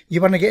beginning, you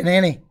weren't getting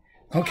any.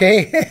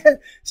 Okay?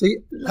 So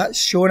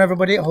that's showing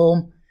everybody at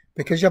home,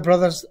 because your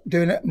brother's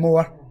doing it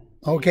more.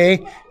 Okay?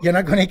 You're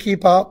not going to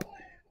keep up.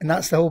 And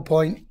that's the whole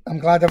point. I'm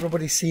glad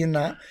everybody's seeing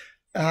that.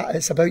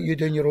 It's about you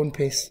doing your own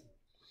pace.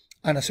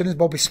 And as soon as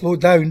Bobby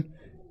slowed down,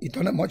 you've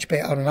done it much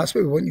better. And that's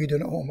what we want you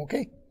doing at home.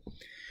 Okay?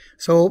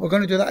 So we're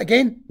going to do that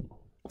again.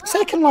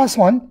 Second last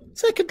one.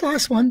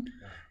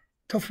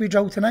 Tough wee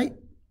drill tonight.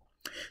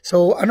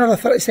 So another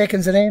 30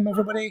 seconds of them,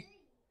 everybody.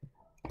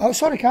 Oh,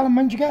 sorry, Callum,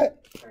 when did you get it?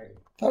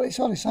 30,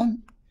 sorry,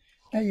 son.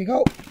 There you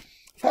go.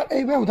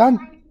 30, well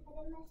done.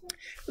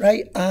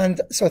 Right, and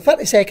so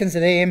 30 seconds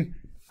of them.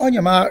 On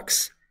your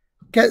marks,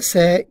 get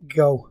set,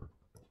 go.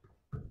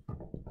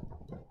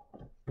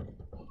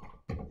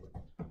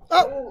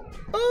 Oh!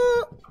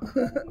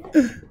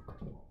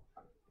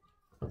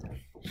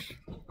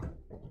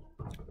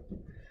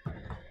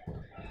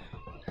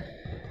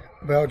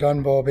 Well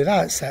done, Bobby.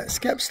 That's it.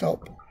 Skip,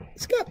 stop.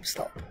 Skip,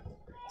 stop.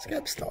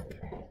 Skip, stop.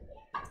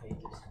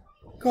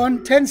 Go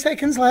on, 10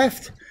 seconds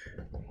left.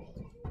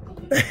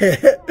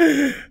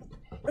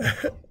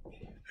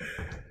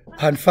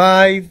 And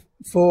 5,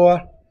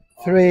 4,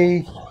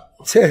 3,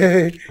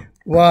 2,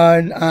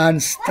 1,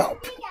 and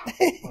stop.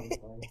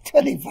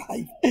 25.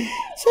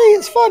 See,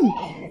 it's fun.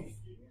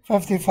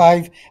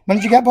 55. When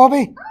did you get, Bobby? Oh,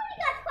 you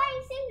got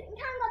 26.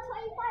 Cam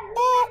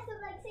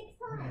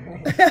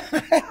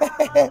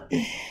got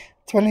 25.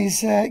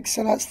 26,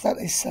 so that's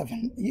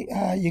 37.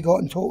 You got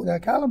in total there,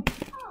 Callum.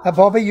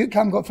 Bobby,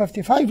 Cam got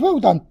 55. Well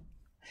done.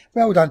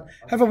 Well done.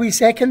 Have a wee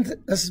second.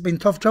 This has been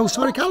tough drill.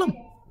 Sorry, Callum.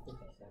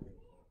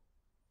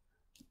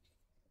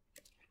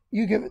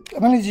 You give it. How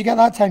many did you get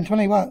that time?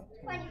 20 what?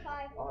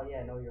 25. Oh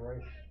yeah, no, you're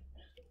right.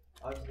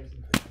 I was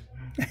listening to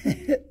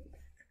it.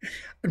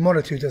 And 1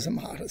 or 2 doesn't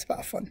matter. It's a bit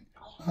of fun.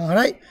 All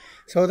right.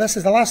 So this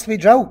is the last wee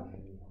drill.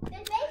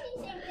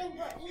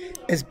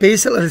 It's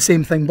basically the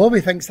same thing.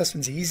 Bobby thinks this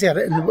one's easier,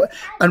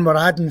 and we're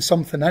adding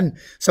something in.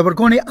 So we're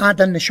going to add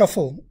in the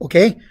shuffle,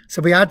 okay?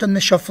 So we add in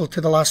the shuffle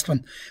to the last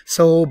one.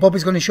 So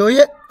Bobby's going to show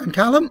you, and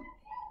Callum.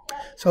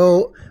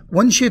 So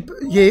once you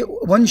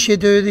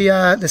do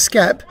the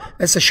skip,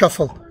 it's a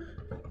shuffle.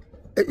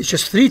 It's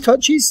just 3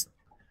 touches,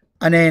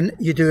 and then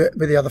you do it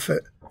with the other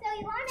foot.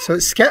 So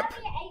it's skip,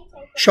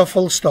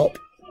 shuffle, stop.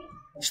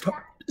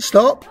 Stop,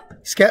 stop,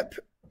 skip,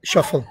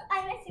 shuffle.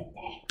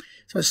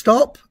 So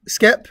stop,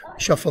 skip,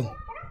 shuffle.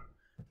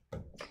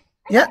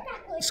 Yeah,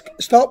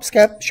 stop,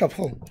 skip,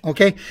 shuffle.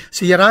 Okay,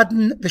 so you're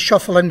adding the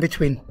shuffle in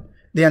between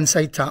the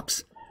inside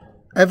taps.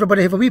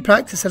 Everybody have a wee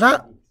practice of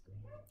that.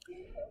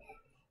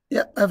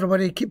 Yeah,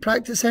 everybody keep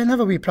practicing, have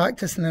a wee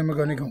practice, and then we're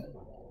going to go.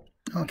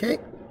 Okay.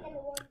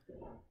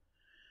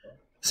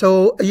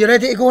 So, are you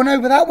ready to go now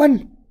with that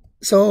one?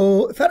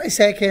 So, 30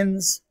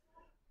 seconds.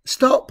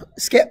 Stop,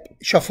 skip,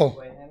 shuffle.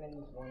 Wait, how many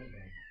is one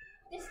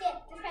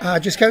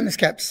again? Just count the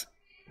skips.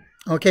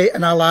 Okay,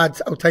 and I'll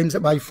times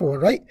it by 4,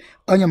 right?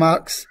 On your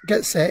marks,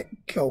 get set,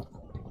 go.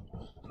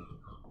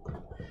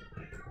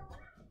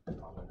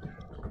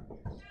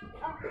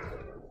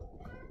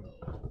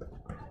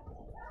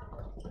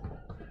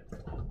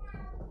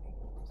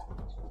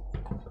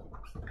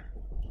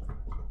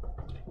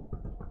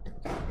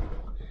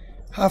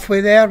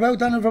 Halfway there. Well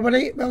done,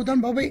 everybody. Well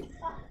done, Bobby.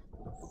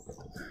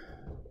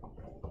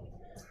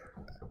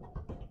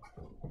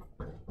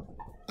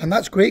 And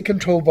that's great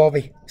control,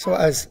 Bobby. So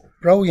it is.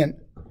 Brilliant.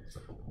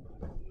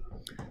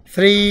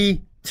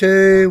 3,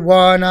 2,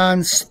 1,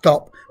 and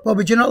stop.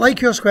 Bobby, do you not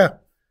like your square?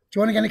 Do you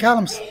want to get any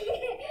Callum's?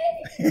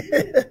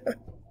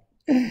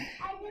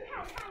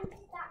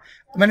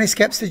 How many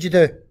skips did you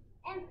do?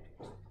 I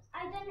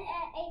done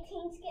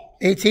 18 skips.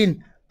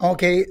 18.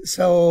 Okay,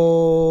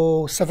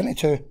 so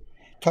 72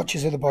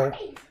 touches of the ball.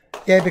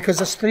 Yeah, because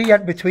there's 3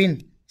 in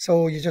between.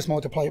 So you just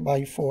multiply it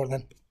by 4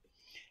 then.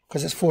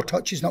 Because it's 4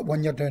 touches, not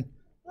 1 you're doing.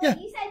 Yeah.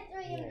 You said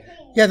 3 in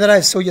between. Yeah, there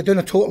is. So you're doing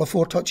a total of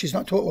 4 touches,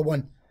 not a total of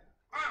 1.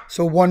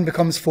 So 1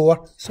 becomes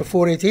 4. So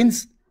 4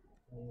 18s.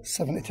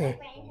 72.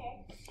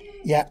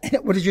 Yeah.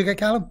 What did you get,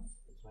 Callum?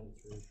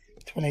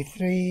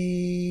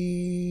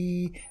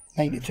 23.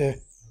 92.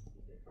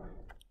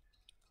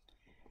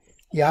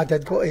 Yeah,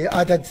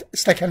 I did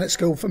stick in at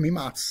school for me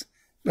maths.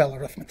 Well,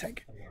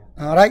 arithmetic.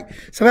 All right.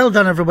 So well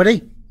done,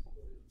 everybody.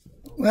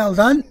 Well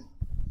done.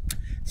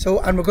 So,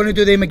 and we're going to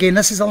do them again.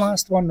 This is the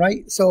last one,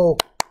 right? So,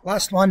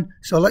 last one.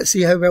 So let's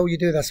see how well you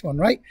do this one,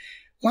 right?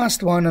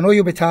 Last one. I know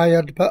you'll be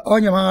tired, but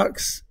on your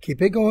marks,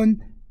 keep it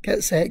going.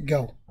 Get set,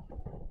 go.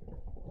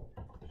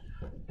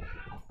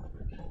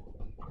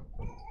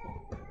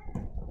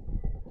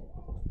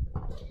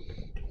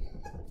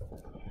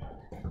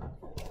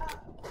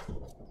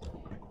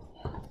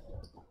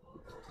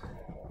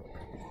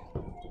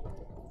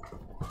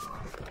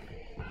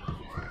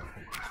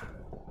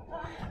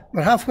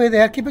 We're halfway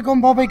there. Keep it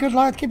going, Bobby. Good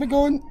lad. Keep it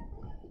going.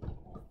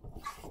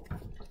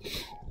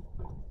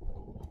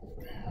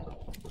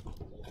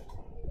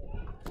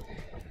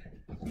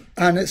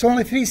 And it's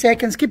only 3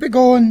 seconds. Keep it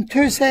going.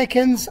 2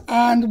 seconds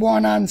and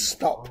 1 and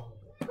stop.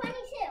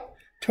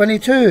 22.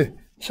 22.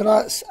 So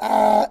that's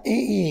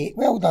 88.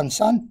 Well done,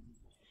 son.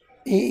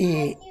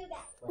 88.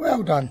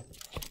 Well done.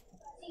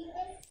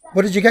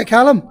 What did you get,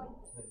 Callum?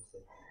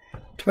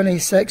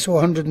 26 or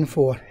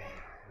 104.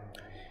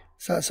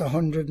 So that's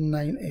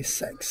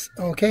 196.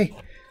 Okay.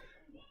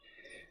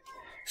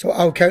 So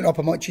I'll count up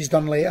how much he's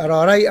done later,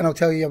 alright? And I'll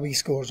tell you your wee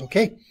scores,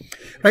 okay?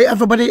 Right,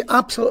 everybody,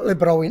 absolutely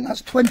brilliant.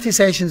 That's 20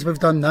 sessions we've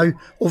done now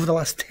over the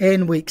last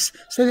 10 weeks.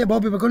 Stay there,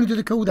 Bobby, we're going to do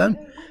the cool down.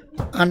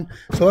 And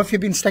so if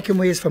you've been sticking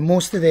with us for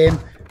most of them,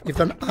 you've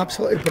done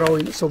absolutely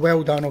brilliant. So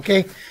well done,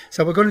 okay?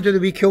 So we're going to do the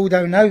wee cool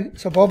down now.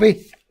 So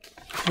Bobby,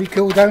 wee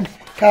cool down.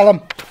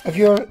 Callum, if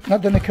you're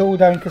not doing the cool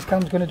down, because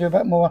Callum's going to do a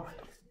bit more.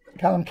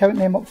 Callum, count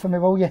them up for me,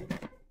 will you?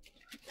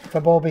 For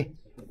Bobby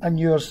and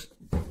yours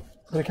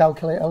with the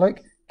calculator. Look,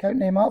 count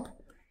them up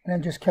and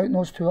then just count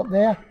those 2 up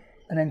there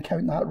and then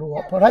count that row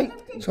up, alright?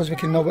 So as we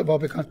can know what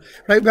Bobby can.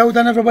 Right, well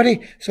done,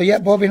 everybody. So yeah,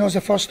 Bobby knows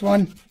the first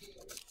one.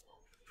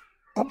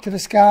 Up to the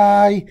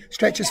sky,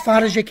 stretch as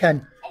far as you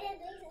can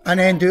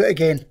and then do it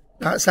again.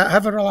 That's it,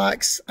 have a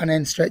relax and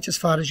then stretch as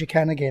far as you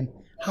can again.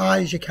 High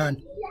as you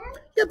can.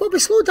 Yeah, Bobby,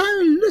 slow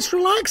down. Let's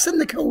relax in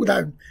the cool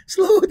down.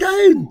 Slow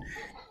down.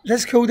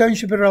 This cool down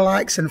should be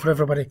relaxing for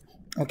everybody.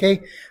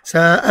 Okay,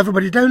 so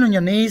everybody down on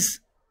your knees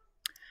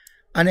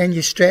and then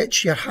you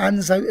stretch your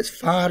hands out as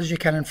far as you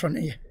can in front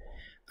of you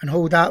and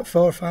hold that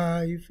 4,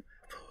 5,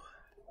 4,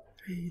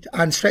 3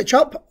 and stretch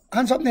up,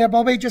 hands up there,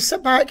 Bobby, just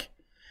sit back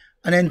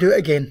and then do it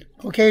again,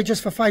 okay,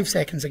 just for 5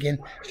 seconds again,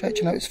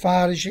 stretching out as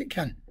far as you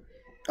can.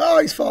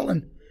 Oh, he's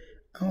falling.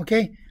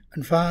 Okay,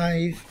 and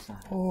 5,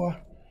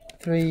 4,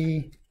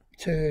 3,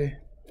 2,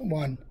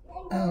 1.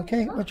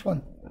 Okay, which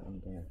one?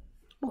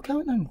 What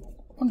count now?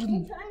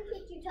 100.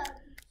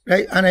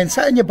 Right, and then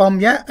sit on your bum,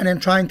 yeah, and then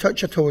try and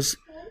touch your toes.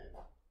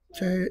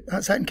 2,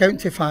 that's it, and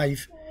count to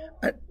 5.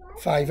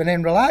 5, and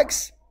then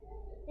relax.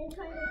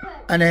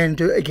 And then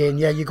do it again.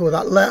 Yeah, you go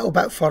that little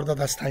bit further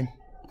this time.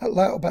 A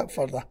little bit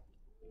further.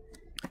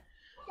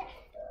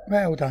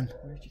 Well done.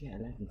 Where did you get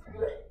 11 from?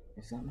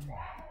 Is that mine?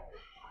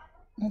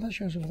 No, that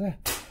shows over there.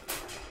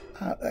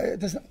 It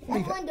doesn't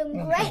leave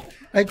it. Great.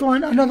 Right, go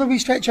on, another wee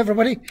stretch,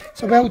 everybody.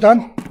 So well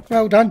done,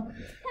 well done.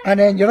 And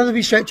then your other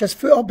wee stretch is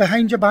foot up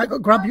behind your back.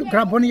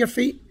 Grab one of your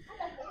feet.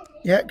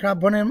 Yeah,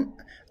 grab one of them.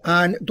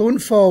 And don't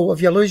fall.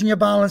 If you're losing your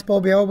balance,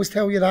 Bobby, I always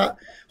tell you that.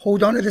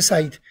 Hold on to the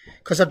side.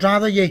 Because I'd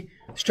rather you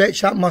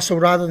stretch that muscle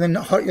rather than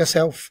hurt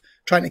yourself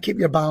trying to keep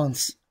your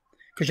balance.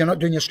 Because you're not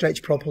doing your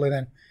stretch properly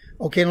then.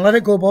 Okay, and let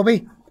it go,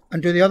 Bobby.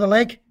 And do the other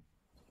leg.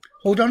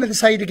 Hold on to the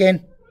side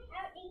again.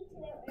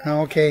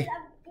 Okay.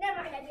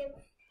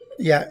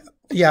 Yeah,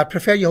 I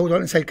prefer you hold on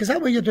to the side. Because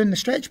that way you're doing the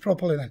stretch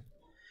properly then.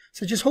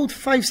 So just hold for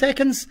 5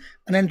 seconds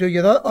and then do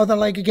your other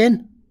leg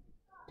again.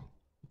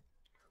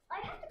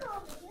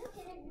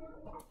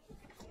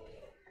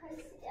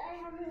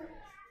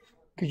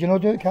 Could you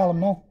not do it, Callum?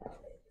 No.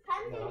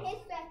 Can't do his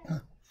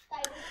best.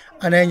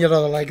 And then your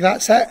other leg.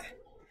 That's it.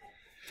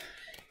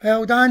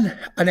 Well done.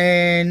 And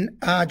then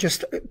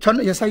just turn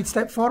to your side,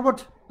 step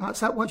forward.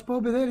 That's it. Watch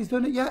Bobby there. He's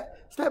doing it yet.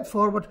 Step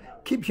forward.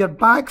 Keep your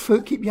back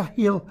foot, keep your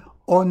heel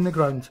on the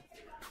ground.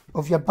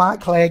 Of your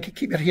back leg,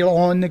 keep your heel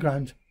on the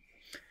ground.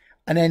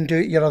 And then do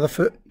your other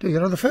foot. Do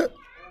your other foot.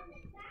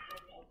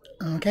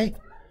 Okay.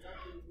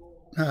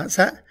 That's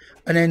it.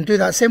 And then do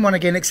that same one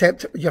again,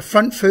 except your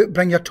front foot,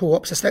 bring your toe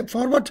up. So step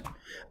forward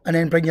and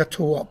then bring your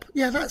toe up.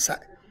 Yeah, that's it.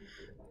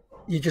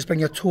 You just bring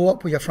your toe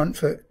up with your front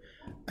foot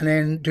and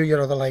then do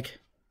your other leg.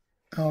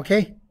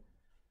 Okay.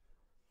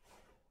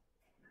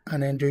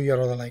 And then do your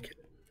other leg.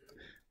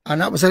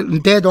 And that was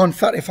it, dead on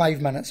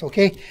 35 minutes,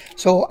 okay?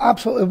 So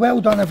absolutely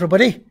well done,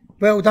 everybody.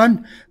 Well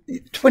done.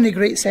 20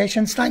 great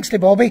sessions. Thanks to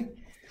Bobby.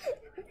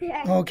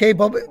 Yeah. Okay,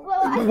 Bobby.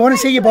 We want to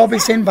see you, Bobby,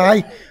 saying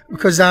bye,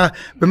 because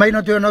we might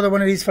not do another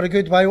one of these for a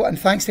good while. And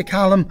thanks to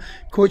Callum,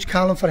 Coach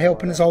Callum, for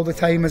helping us all the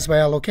time as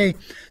well, okay?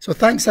 So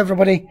thanks,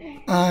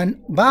 everybody,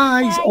 and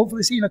bye.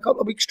 Hopefully see you in a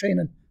couple of weeks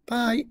training.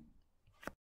 Bye.